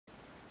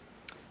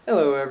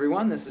Hello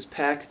everyone, this is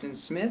Paxton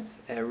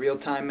Smith at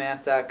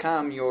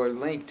realtimemath.com, your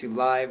link to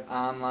live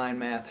online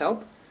math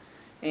help.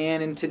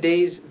 And in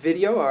today's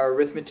video, our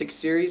arithmetic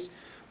series,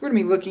 we're going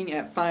to be looking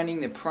at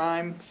finding the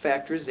prime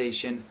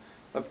factorization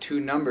of two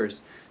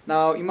numbers.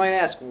 Now you might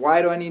ask,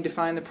 why do I need to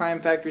find the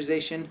prime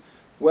factorization?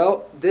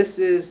 Well, this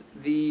is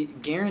the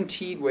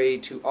guaranteed way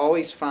to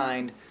always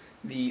find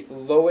the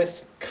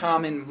lowest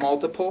common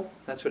multiple.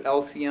 That's what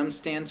LCM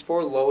stands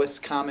for,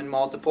 lowest common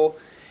multiple.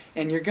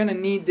 And you're going to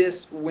need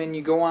this when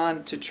you go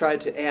on to try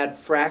to add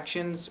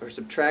fractions or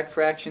subtract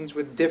fractions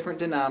with different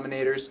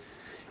denominators.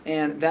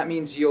 And that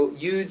means you'll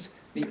use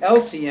the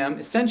LCM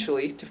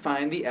essentially to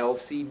find the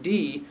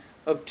LCD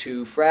of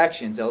two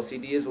fractions.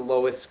 LCD is the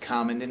lowest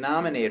common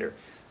denominator.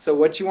 So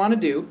what you want to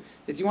do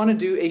is you want to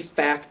do a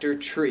factor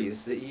tree. This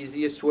is the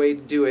easiest way to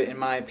do it in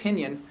my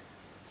opinion.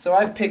 So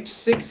I've picked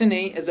 6 and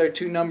 8 as our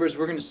two numbers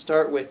we're going to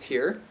start with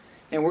here.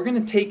 And we're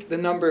going to take the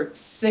number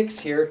 6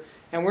 here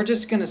and we're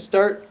just going to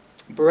start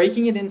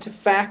breaking it into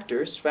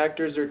factors.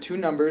 Factors are two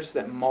numbers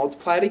that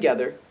multiply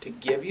together to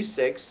give you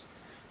 6.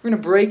 We're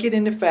going to break it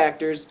into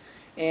factors,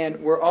 and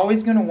we're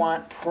always going to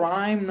want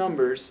prime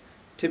numbers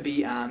to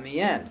be on the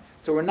end.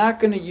 So we're not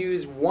going to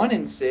use 1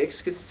 and 6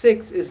 because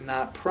 6 is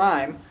not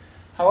prime.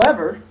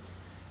 However,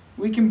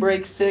 we can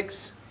break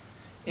 6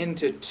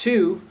 into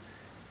 2,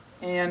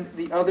 and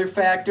the other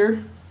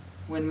factor,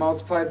 when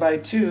multiplied by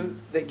 2,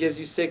 that gives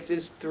you 6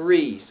 is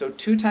 3. So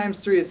 2 times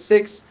 3 is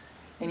 6,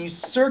 and you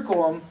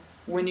circle them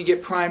when you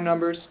get prime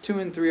numbers. 2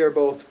 and 3 are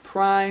both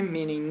prime,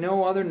 meaning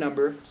no other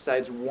number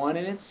besides 1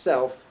 in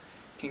itself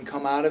can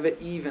come out of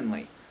it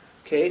evenly.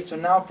 Okay, so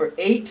now for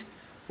 8,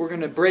 we're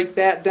going to break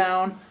that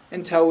down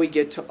until we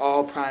get to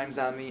all primes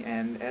on the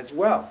end as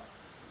well.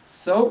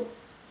 So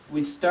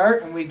we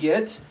start and we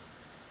get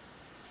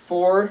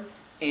 4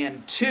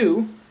 and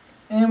 2,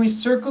 and we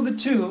circle the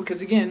 2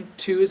 because again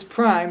 2 is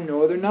prime,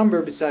 no other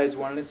number besides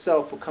 1 in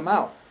itself will come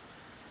out.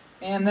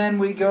 And then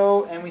we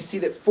go and we see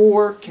that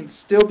 4 can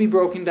still be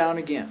broken down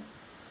again.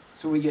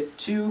 So we get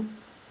 2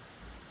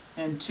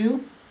 and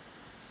 2.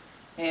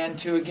 And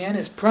 2 again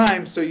is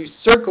prime, so you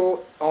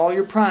circle all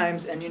your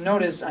primes, and you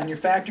notice on your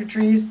factor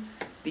trees,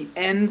 the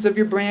ends of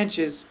your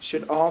branches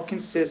should all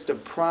consist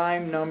of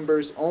prime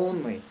numbers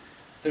only.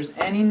 If there's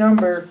any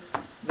number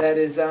that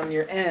is on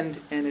your end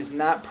and is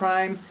not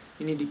prime,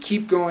 you need to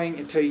keep going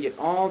until you get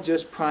all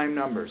just prime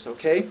numbers,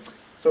 okay?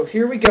 So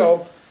here we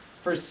go.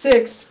 For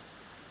 6,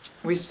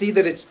 we see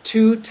that it's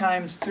 2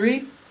 times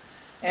 3,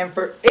 and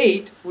for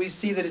 8 we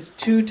see that it's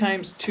 2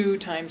 times 2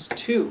 times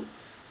 2.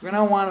 We're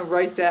going to want to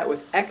write that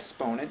with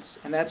exponents,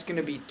 and that's going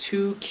to be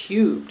 2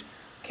 cubed.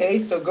 Okay,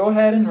 so go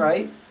ahead and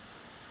write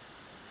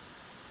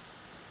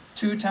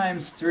 2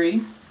 times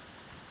 3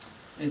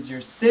 is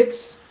your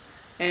 6,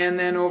 and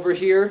then over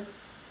here,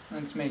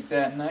 let's make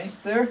that nice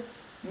there,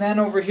 and then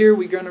over here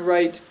we're going to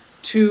write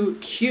 2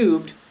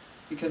 cubed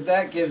because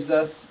that gives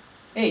us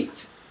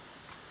 8.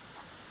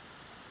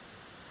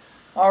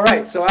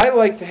 Alright, so I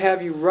like to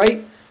have you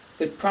write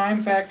the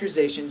prime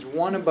factorizations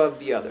one above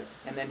the other.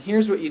 And then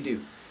here's what you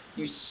do.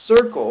 You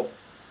circle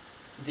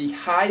the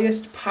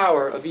highest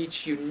power of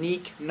each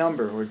unique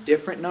number or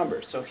different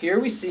number. So here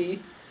we see,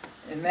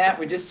 in that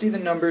we just see the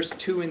numbers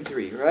 2 and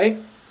 3, right?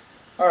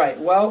 Alright,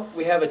 well,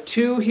 we have a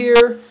 2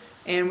 here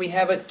and we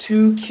have a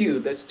 2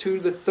 cubed. That's 2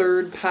 to the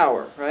 3rd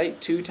power,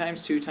 right? 2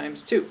 times 2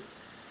 times 2.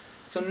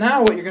 So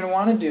now what you're going to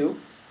want to do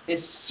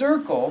is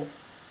circle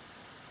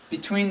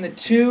between the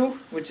 2,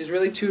 which is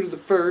really 2 to the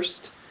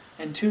 1st,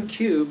 and 2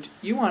 cubed,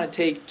 you want to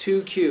take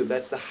 2 cubed.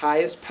 That's the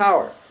highest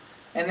power.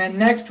 And then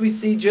next we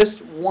see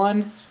just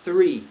 1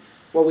 3.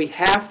 Well, we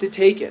have to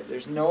take it.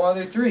 There's no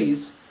other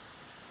 3's,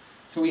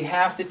 so we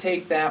have to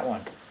take that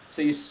one.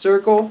 So you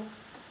circle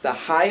the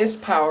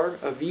highest power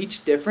of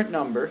each different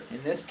number,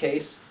 in this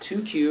case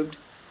 2 cubed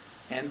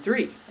and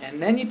 3. And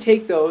then you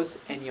take those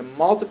and you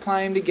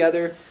multiply them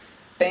together.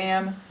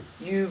 Bam,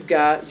 you've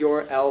got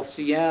your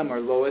LCM, or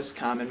lowest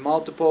common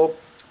multiple,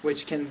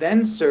 which can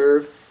then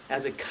serve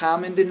as a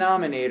common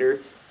denominator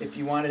if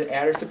you wanted to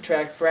add or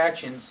subtract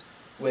fractions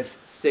with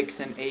 6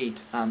 and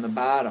 8 on the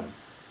bottom.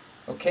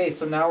 Okay,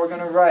 so now we're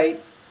going to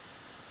write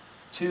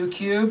 2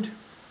 cubed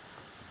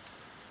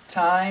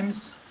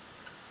times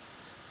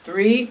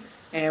 3,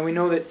 and we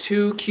know that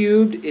 2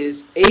 cubed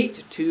is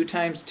 8. 2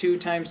 times 2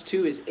 times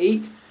 2 is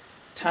 8,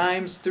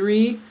 times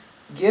 3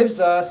 gives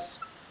us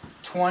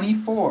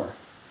 24.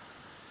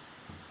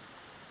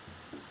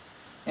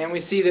 And we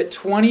see that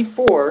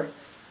 24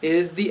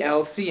 is the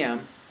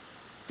LCM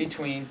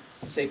between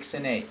 6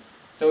 and 8.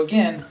 So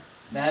again,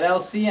 that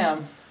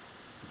LCM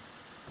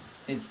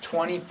is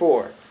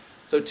 24.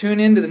 So tune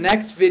in to the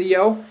next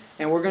video,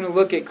 and we're going to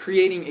look at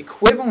creating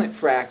equivalent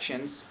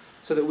fractions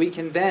so that we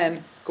can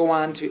then go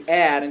on to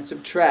add and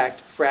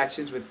subtract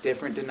fractions with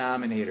different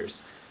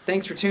denominators.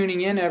 Thanks for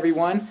tuning in,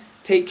 everyone.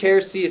 Take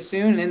care, see you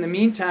soon, and in the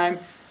meantime,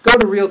 go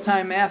to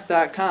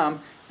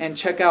realtimemath.com and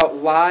check out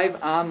live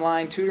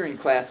online tutoring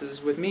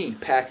classes with me,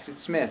 Paxton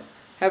Smith.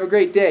 Have a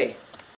great day.